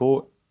risiko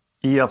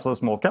i altså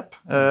small cap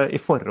i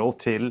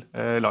forhold til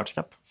large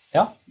cap.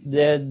 Ja,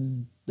 det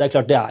er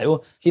klart det er jo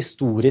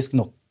historisk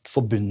nok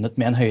forbundet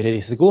med en høyere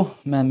risiko,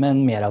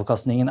 men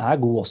meravkastningen er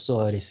god også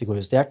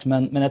risikojustert.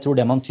 Men jeg tror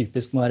det man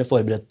typisk må være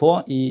forberedt på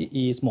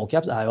i small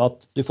caps er jo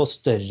at du får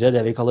større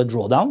det vi kaller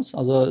drawdowns.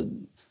 Altså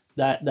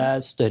det er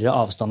større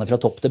avstander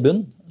fra topp til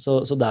bunn.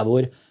 Så der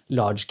hvor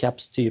large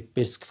caps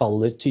typisk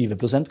faller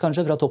 20%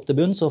 kanskje fra topp til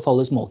bunn, så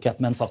faller small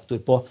cap med en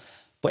faktor på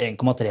på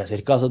 1,3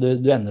 cirka, så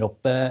du ender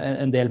opp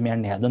en del mer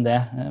ned enn det.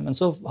 Men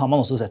så har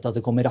man også sett at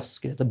det kommer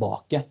raskere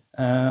tilbake.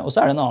 Og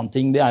så det en annen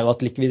ting, det jo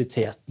at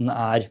likviditeten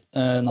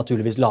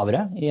naturligvis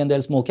lavere i en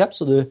del small caps,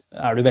 så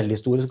er du veldig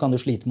stor, så kan du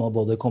slite med å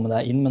både komme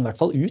deg inn, men i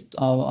hvert fall ut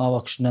av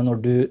aksjene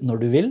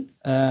når du vil.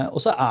 Og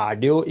så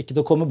det jo ikke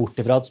til å komme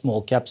bort ifra at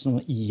small caps som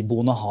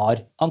iboende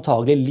har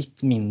antagelig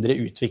litt mindre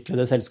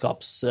utviklede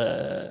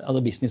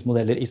altså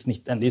businessmodeller i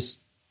snitt enn de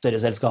større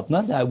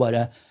selskapene. Det jo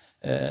bare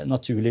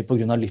naturlig på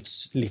grunn av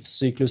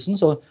livssyklusen,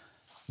 så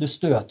du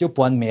støter jo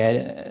på en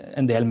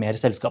del mer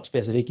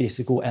selskapsspesifikk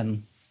risiko enn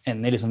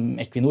i liksom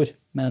Equinor.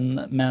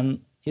 Men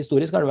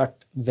historisk har det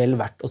vært vel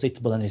verdt å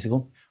sitte på den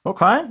risikoen. Ok,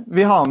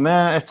 vi har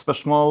med et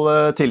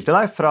spørsmål til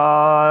deg fra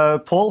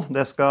Paul.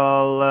 Det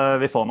skal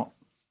vi få nå.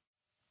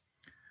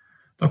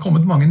 Det har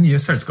kommet mange nye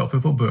selskaper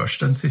på børs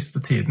den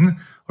siste tiden.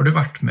 Har du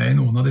vært med i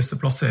noen av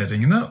disse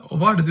plasseringene, og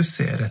hva det du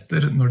ser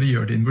etter når de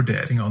gjør din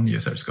vurdering av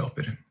nye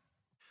selskaper?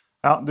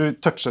 Ja, du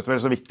touchet vel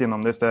så vidt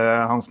innom det i sted,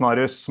 Hans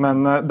Marius,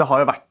 men det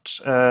har jo vært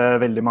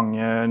veldig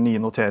mange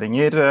nye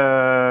noteringer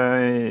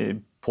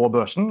på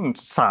børsen,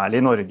 særlig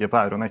i Norge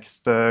på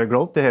Euronext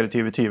Growth i hele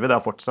 2020. Det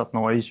har fortsatt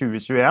nå i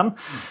 2021.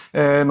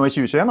 Nå i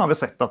 2021 har vi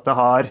sett at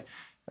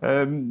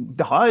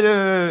det har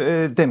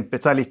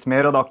dempet seg litt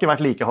mer, og det har ikke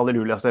vært like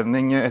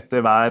halleluja-stemning etter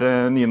hver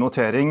nye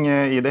notering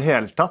i det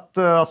hele tatt.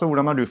 Altså,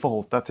 hvordan har du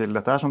forholdt deg til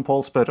dette her, som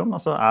Paul spør om?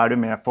 Altså, du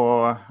med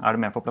på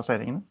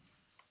plasseringene?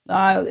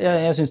 Nei,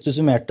 jeg synes du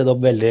summerte det opp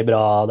veldig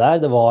bra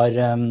der.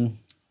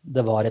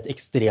 Det var et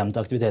ekstremt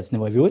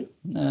aktivitetsnivå i fjor,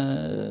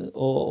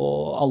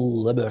 og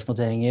alle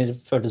børsnoteringer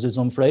føltes ut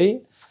som fløy,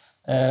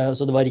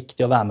 så det var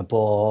riktig å være med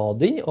på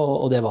de,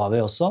 og det var vi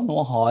også.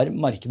 Nå har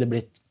markedet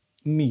blitt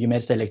mye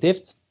mer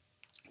selektivt.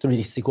 Jeg tror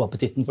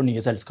risikoappetitten for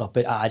nye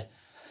selskaper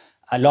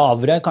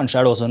lavere.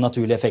 Kanskje det også en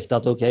naturlig effekt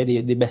at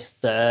de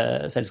beste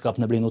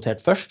selskapene blir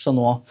notert først, så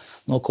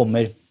nå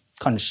kommer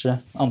kanskje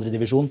andre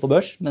divisjon på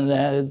børs, men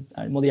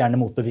det må de gjerne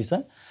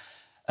motbevise.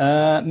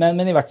 Men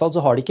i hvert fall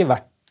så har det ikke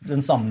vært den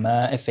samme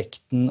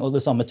effekten og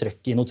det samme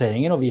trøkket i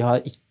noteringer, og vi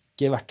har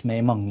ikke vært med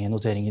i mange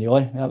noteringer i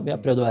år. Vi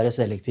har prøvd å være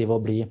selektive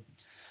og bli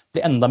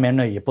enda mer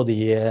nøye på de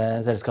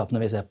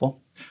selskapene vi ser på.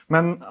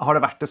 Men har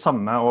det vært det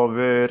samme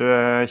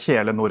over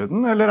hele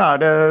Norden, eller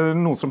det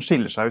noe som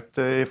skiller seg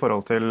ut i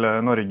forhold til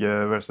Norge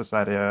versus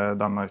Sverige,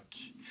 Danmark?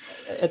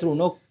 Jeg tror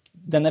nok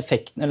den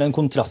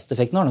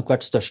kontrasteffekten har nok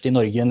vært størst i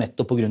Norge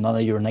nettopp på grunn av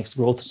det Euronext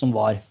Growth som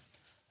var,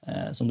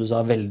 som du sa,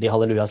 veldig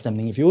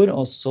halleluja-stemning i fjor,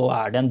 og så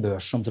det en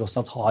børs som tross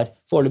alt har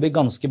foreløpig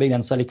ganske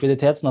begrenset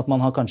likviditet, sånn at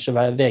man har kanskje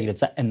vegret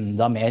seg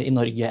enda mer i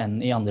Norge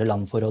enn i andre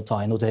land for å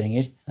ta i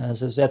noteringer.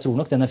 Så jeg tror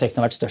nok den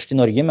effekten har vært størst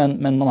i Norge,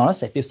 men man har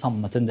sett de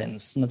samme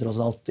tendensene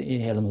tross alt i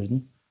hele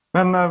Norden.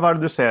 Men hva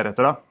det du ser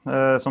etter da,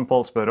 som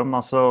Paul spør om,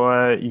 altså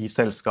i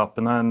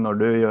selskapene når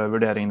du gjør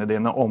vurderingene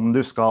dine, om du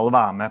skal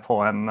være med på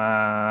en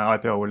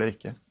IPO eller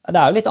ikke?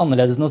 Det jo litt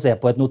annerledes enn å se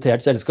på et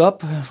notert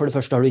selskap. For det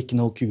første har du ikke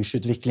noe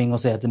kursutvikling å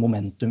se etter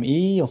momentum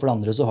i, og for det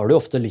andre så har du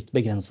ofte litt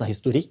begrenset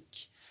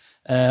historikk.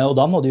 Og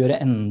da må du gjøre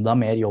enda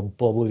mer jobb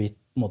på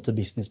hvorvidt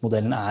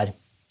businessmodellen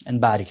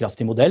en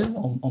bærekraftig modell,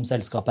 om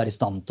selskapet i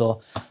stand til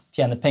å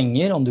tjene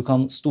penger, om du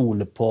kan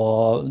stole på.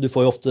 Du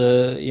får jo ofte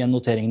i en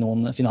notering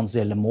noen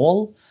finansielle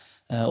mål,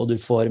 og du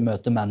får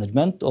møte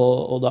management,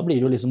 og da blir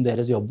det jo liksom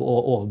deres jobb å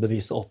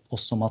overbevise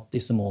oss om at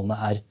disse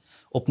målene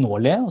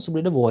oppnåelige, og så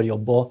blir det vår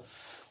jobb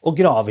å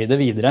grave i det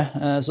videre.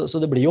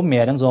 Så det blir jo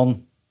mer en sånn,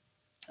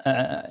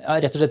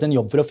 rett og slett en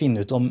jobb for å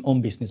finne ut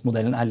om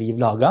businessmodellen liv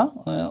laget,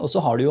 og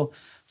så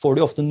får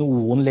du ofte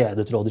noen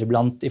ledetråder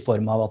iblant i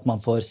form av at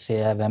man får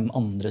se hvem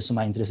andre som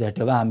interessert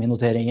i å være med i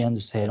noteringen.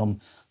 Du ser om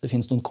det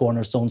finnes noen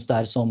cornerstones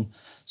der som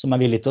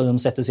villige til å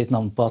sette sitt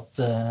navn på at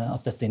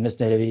dette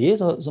investerer vi i.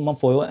 Så man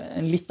får jo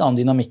en litt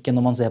annen dynamikk enn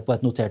når man ser på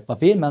et notert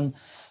papir, men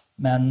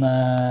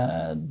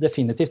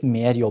definitivt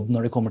mer jobb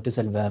når det kommer til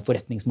selve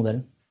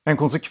forretningsmodellen. En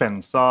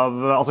konsekvens av,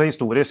 altså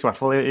historisk, i hvert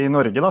fall i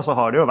Norge, da, så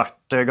har det jo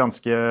vært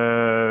ganske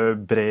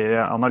bred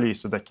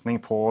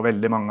analysedekning på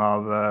veldig mange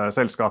av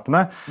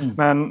selskapene.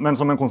 Men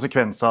som en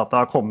konsekvens av at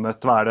det har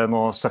kommet, det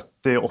nå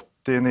 70-80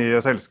 nye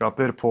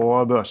selskaper på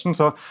børsen,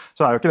 så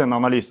jo ikke den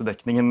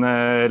analysedekningen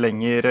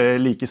lenger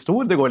like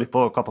stor. Det går litt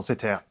på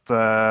kapasitet,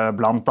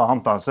 blant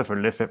annet, da,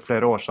 selvfølgelig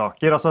flere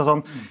årsaker. Altså,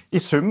 sånn,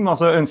 i sum,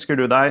 altså,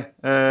 ønsker du deg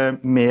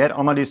mer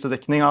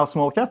analysedekning av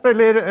small cap,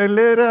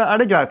 eller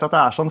det greit at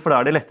det sånn, for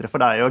da det lettere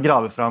for deg å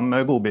grave fram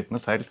godbitene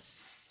selv?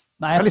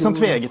 Nei, det litt sånn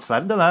tveget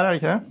sverd, det der, det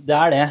ikke det?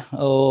 Det det,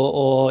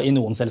 og i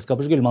noen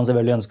selskaper skulle man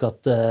selvfølgelig ønske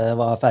at det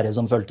var færre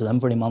som følte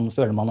dem, fordi man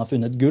føler man har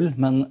funnet gull,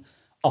 men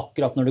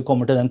akkurat når det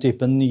kommer til den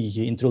typen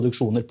nye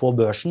introduksjoner på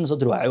børsen, så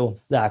tror jeg jo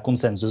det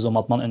konsensus om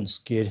at man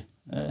ønsker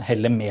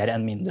heller mer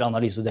enn mindre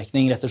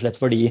analysedekning, rett og slett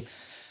fordi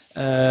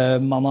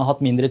man har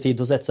hatt mindre tid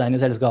til å sette seg inn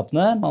i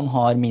selskapene, man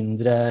har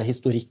mindre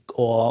historikk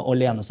å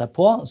lene seg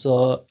på,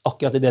 så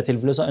akkurat i det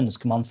tilfellet så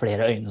ønsker man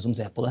flere øyne som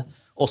ser på det.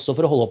 Også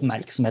for å holde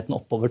oppmerksomheten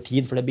opp over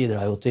tid, for det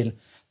bidrar jo til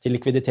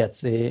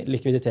likviditet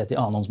i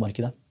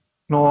annonsmarkedet.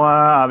 Nå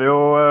vi jo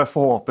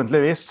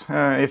forhåpentligvis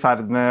I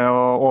ferd med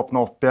å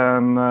åpne opp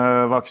igjen,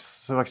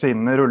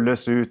 vaksinene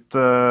rulles ut,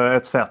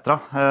 etc.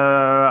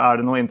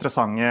 Det noen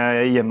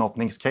interessante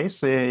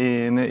gjenåpningscase I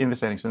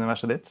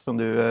investeringsuniverset ditt som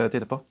du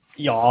titter på?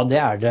 Ja,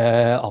 det det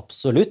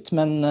absolutt,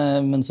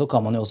 men så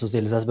kan man jo også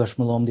stille seg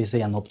spørsmål om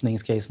disse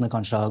gjenåpningscasene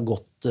kanskje har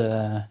gått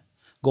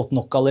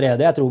nok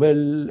allerede. Jeg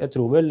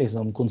tror vel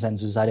liksom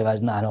konsensus her I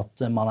verden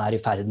at man I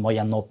ferd med å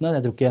gjenåpne.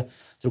 Jeg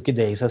tror ikke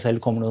det I seg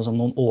selv kommer som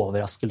noen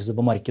overraskelse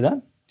på markedet.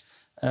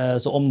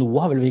 Så om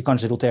noe har vel vi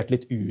kanskje rotert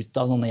litt ut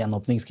av sånne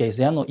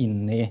gjenåpningscase igjen og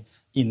inn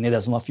I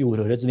det som var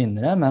fjorårets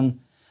vinnere, men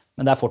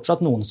det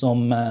fortsatt noen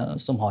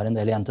som har en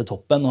del igjen til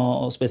toppen,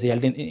 og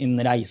spesielt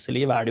innen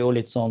reiseliv det jo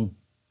litt sånn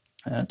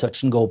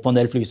touch and go på en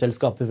del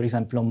flyselskaper, for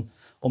eksempel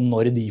om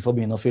når de får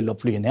begynne å fylle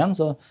opp flyene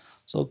igjen,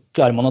 så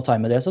klarer man å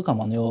time det, så kan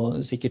man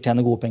jo sikkert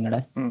tjene gode penger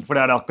der. For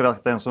det det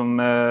akkurat den som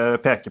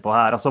peker på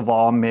her, altså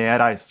hva med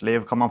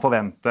reiseliv? Kan man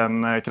forvente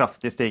en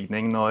kraftig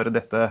stigning når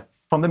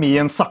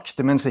pandemien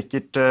sakte, men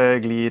sikkert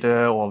glir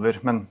over?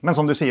 Men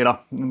som du sier da,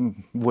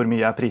 hvor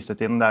mye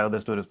priset inn, det jo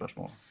det store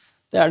spørsmålet.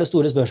 Det det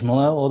store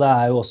spørsmålet, og det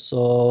jo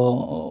også,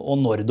 og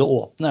når det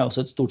åpner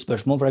også et stort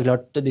spørsmål, for det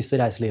klart, disse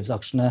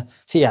reiselivsaksjene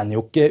tjener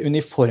jo ikke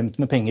uniformt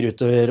med penger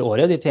utover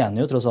året, de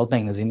tjener jo tross alt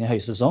pengene sine I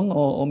høysesong,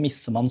 og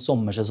misser man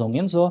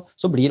sommersesongen,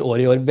 så blir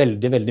året I år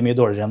veldig, veldig mye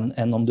dårligere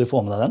enn om du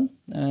får med deg den.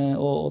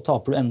 Og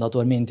taper du enda et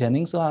år med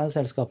inntjening, så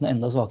selskapene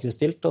enda svakere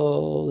stilt,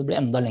 og det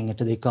blir enda lenger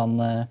til de kan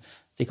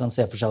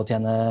se for seg å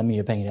tjene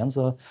mye penger igjen,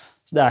 så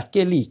det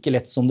ikke like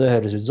lett som det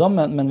høres ut som,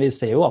 men vi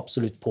ser jo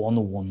absolutt på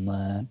noen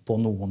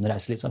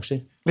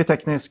reiselivsaksjer. Litt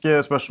teknisk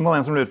spørsmål,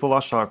 en som lurer på hva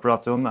Sharpe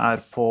Ratioen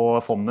på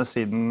fondet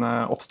siden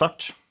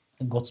oppstart?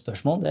 Godt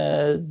spørsmål,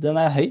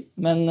 den høy,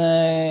 men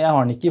jeg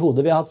har den ikke I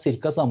hodet. Vi har hatt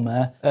cirka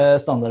samme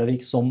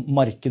standardavvik som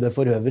markedet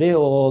for øvrig,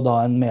 og da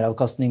en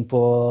meravkastning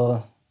på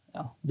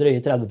drøye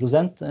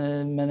 30%,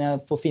 men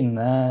jeg får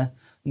finne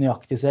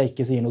nøyaktig så jeg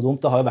ikke sier noe dumt.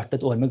 Det har jo vært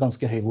et år med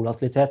ganske høy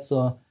volatilitet,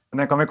 så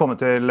det kan vi komme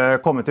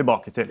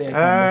tilbake til.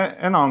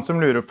 En annen som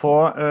lurer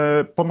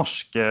på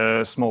norske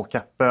small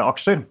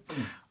cap-aksjer,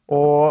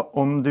 og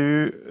om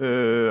du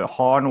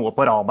har noe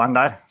på radaren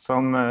der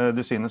som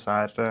du synes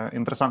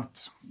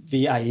interessant.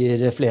 Vi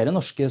eier flere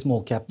norske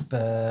small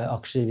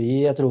cap-aksjer.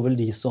 Jeg tror vel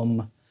de som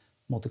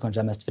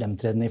kanskje mest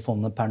fremtredende I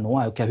fondet per nå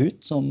jo Kahoot,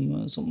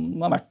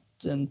 som har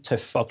vært en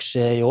tøff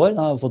aksje I år.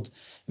 Den har fått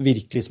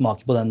virkelig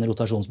smak på den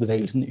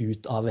rotasjonsbevegelsen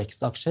ut av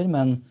vekstaksjer,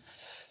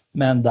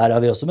 men der har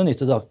vi også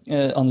benyttet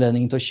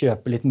anledningen til å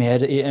kjøpe litt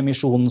mer I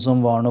emisjonen som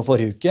var nå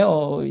forrige uke,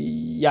 og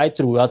jeg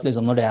tror jo at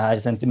liksom når det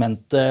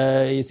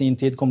sentimentet I sin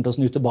tid kommer til å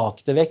snu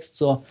tilbake til vekst,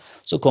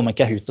 så kommer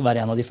Kahoot til å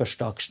være en av de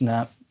første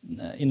aksjene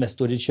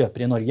investorer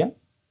kjøper I Norge.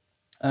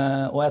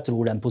 Og jeg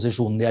tror den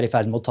posisjonen de I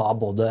ferd med å ta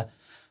både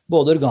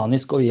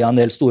organisk og via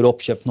en del store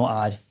oppkjøp nå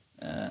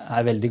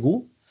veldig god.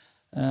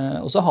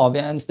 Og så har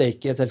vi en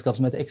stake I et selskap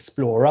som heter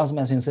Explora,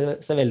 som jeg synes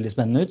ser veldig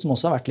spennende ut, som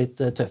også har vært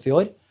litt tøff I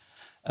år.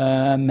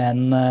 Men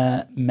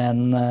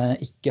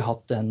ikke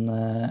hatt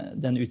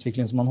den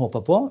utviklingen som man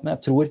håpet på. Men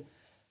jeg tror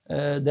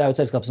det jo et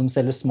selskap som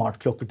selger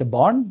smartklokker til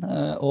barn,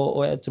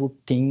 og jeg tror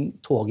ting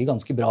toger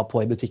ganske bra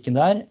på I butikken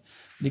der.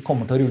 De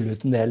kommer til å rulle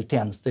ut en del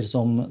tjenester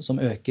som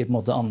øker på en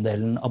måte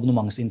andelen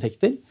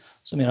abonnementsinntekter,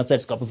 som gjør at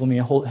selskapet får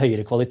mye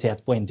høyere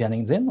kvalitet på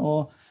inntjeningen sin,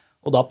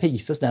 og da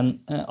prises den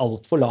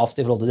alt for lavt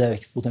I forhold til det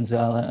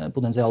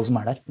vekstpotensialet som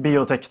der.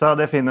 Biotech da,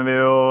 det finner vi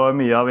jo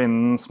mye av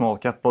innen small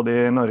cap både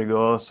I Norge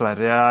og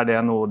Sverige. Det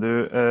noe du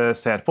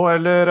ser på,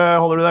 eller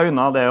holder du deg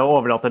unna det og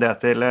overlater det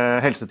til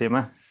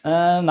helseteamet?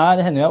 Nei,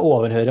 det hender jeg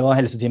overhører hva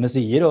helseteamet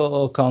sier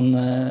og kan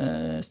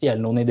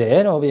stjele noen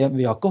ideer, og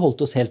vi har ikke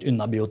holdt oss helt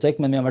unna biotech,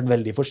 men vi har vært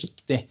veldig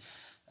forsiktige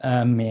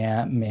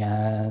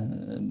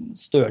med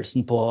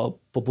størrelsen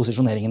på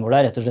posisjoneringen vår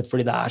der, rett og slett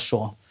fordi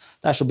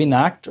det så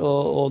binært,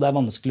 og det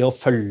vanskelig å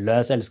følge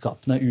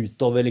selskapene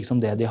utover liksom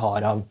det de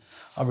har av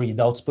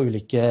readouts på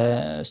ulike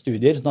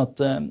studier, sånn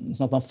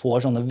at man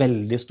får sånne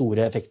veldig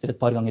store effekter et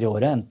par ganger I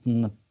året,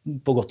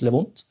 enten på godt eller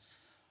vondt.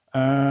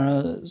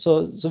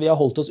 Så vi har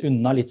holdt oss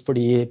unna litt på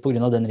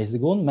grunn av den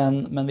risikoen,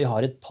 men vi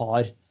har et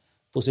par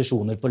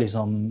posisjoner på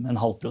liksom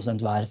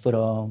 0,5% hver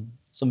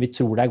som vi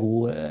tror det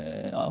god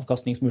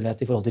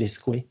avkastningsmulighet I forhold til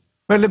risiko I.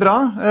 Veldig bra.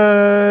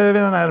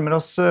 Vi nærmer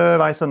oss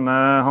veis ende,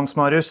 Hans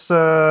Marius.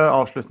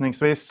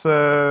 Avslutningsvis,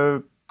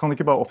 kan du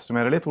ikke bare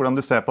oppsummere litt hvordan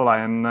du ser på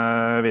veien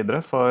videre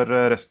for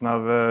resten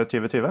av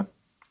 2020?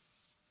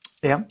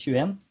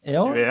 21?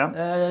 Ja.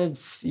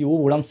 21. Jo,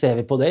 hvordan ser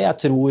vi på det?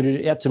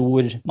 Jeg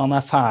tror man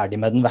ferdig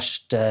med den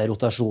verste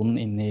rotasjonen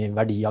inn I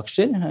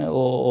verdiaksjer,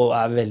 og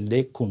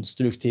veldig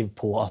konstruktiv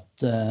på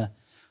at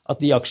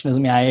de aksjene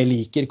som jeg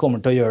liker kommer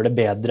til å gjøre det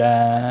bedre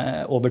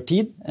over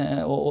tid,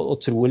 og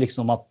tror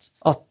liksom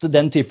at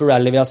den type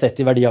rally vi har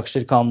sett I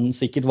verdiaksjer kan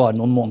sikkert vare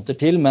noen måneder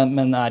til,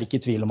 men ikke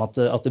I tvil om at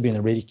det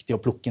begynner å bli riktig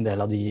å plukke en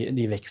del av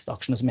de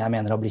vekstaksjene som jeg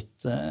mener har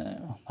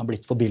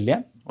blitt for billige.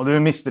 Og du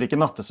mister ikke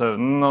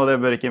nattesøvnen, og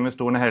det bør ikke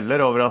investorene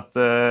heller, over at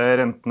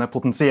rentene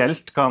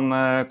potensielt kan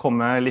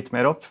komme litt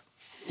mer opp?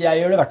 Jeg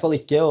gjør det i hvert fall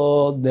ikke,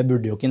 og det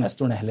burde jo ikke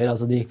investorene heller.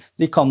 Altså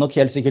de kan nok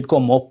helt sikkert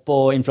komme opp,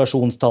 og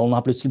inflasjonstallene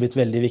har plutselig blitt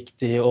veldig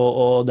viktig,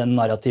 og den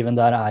narrativen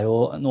der jo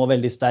nå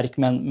veldig sterk,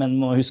 men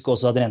må huske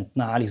også at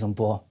rentene liksom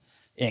på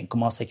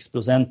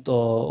 1,6%,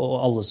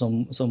 og alle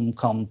som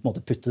kan på en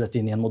måte putte dette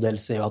inn i en modell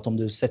ser jo at om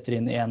du setter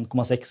inn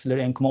 1,6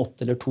 eller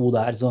 1,8 eller 2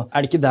 der, så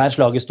det ikke der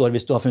slaget står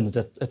hvis du har funnet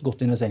et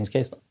godt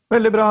investeringscase. Da.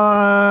 Veldig bra,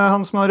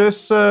 Hans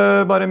Marius.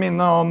 Bare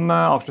minne om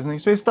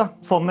avslutningsvis. Da.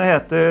 Fondet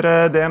heter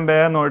DNB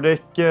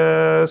Nordic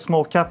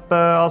Small Cap.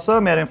 Altså.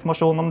 Mer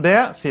informasjon om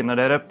det finner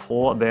dere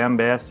på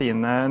DNB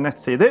sine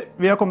nettsider.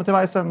 Vi har kommet til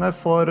veis ende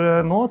for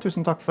nå.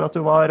 Tusen takk for at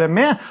du var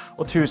med,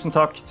 og tusen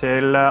takk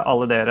til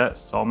alle dere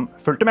som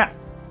fulgte med.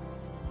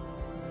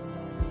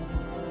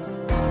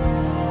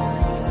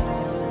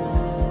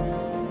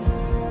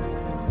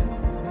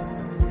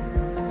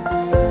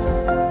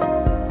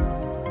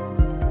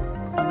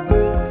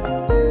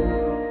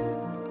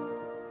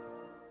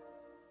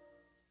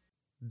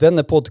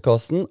 Denne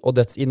podcasten og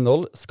dets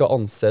innhold skal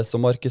anses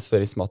som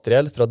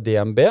markedsføringsmateriell fra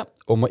DNB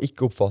og må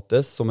ikke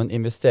oppfattes som en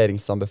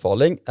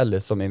investeringsanbefaling eller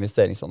som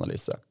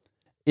investeringsanalyse.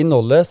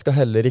 Innholdet skal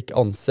heller ikke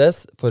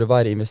anses for å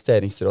være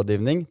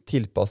investeringsrådgivning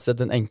tilpasset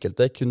den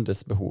enkelte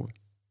kundes behov.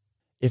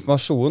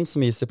 Informasjonen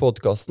som gis i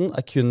podcasten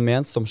kun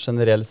ment som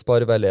generell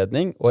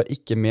spareveiledning og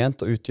ikke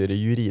ment å utgjøre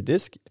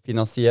juridisk,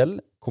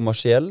 finansiell,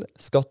 kommersiell,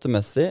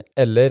 skattemessig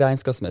eller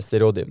regnskapsmessig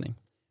rådgivning.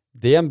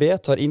 DNB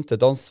tar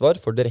intet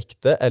ansvar for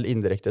direkte eller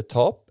indirekte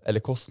tap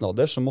eller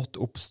kostnader som måtte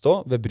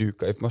oppstå ved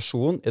bruk av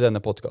informasjon i denne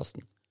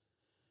podcasten.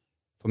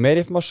 For mer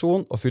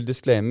informasjon og full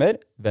disclaimer,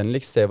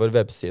 vennligst se vår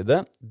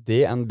webside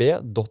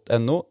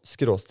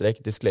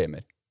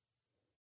dnb.no/disclaimer.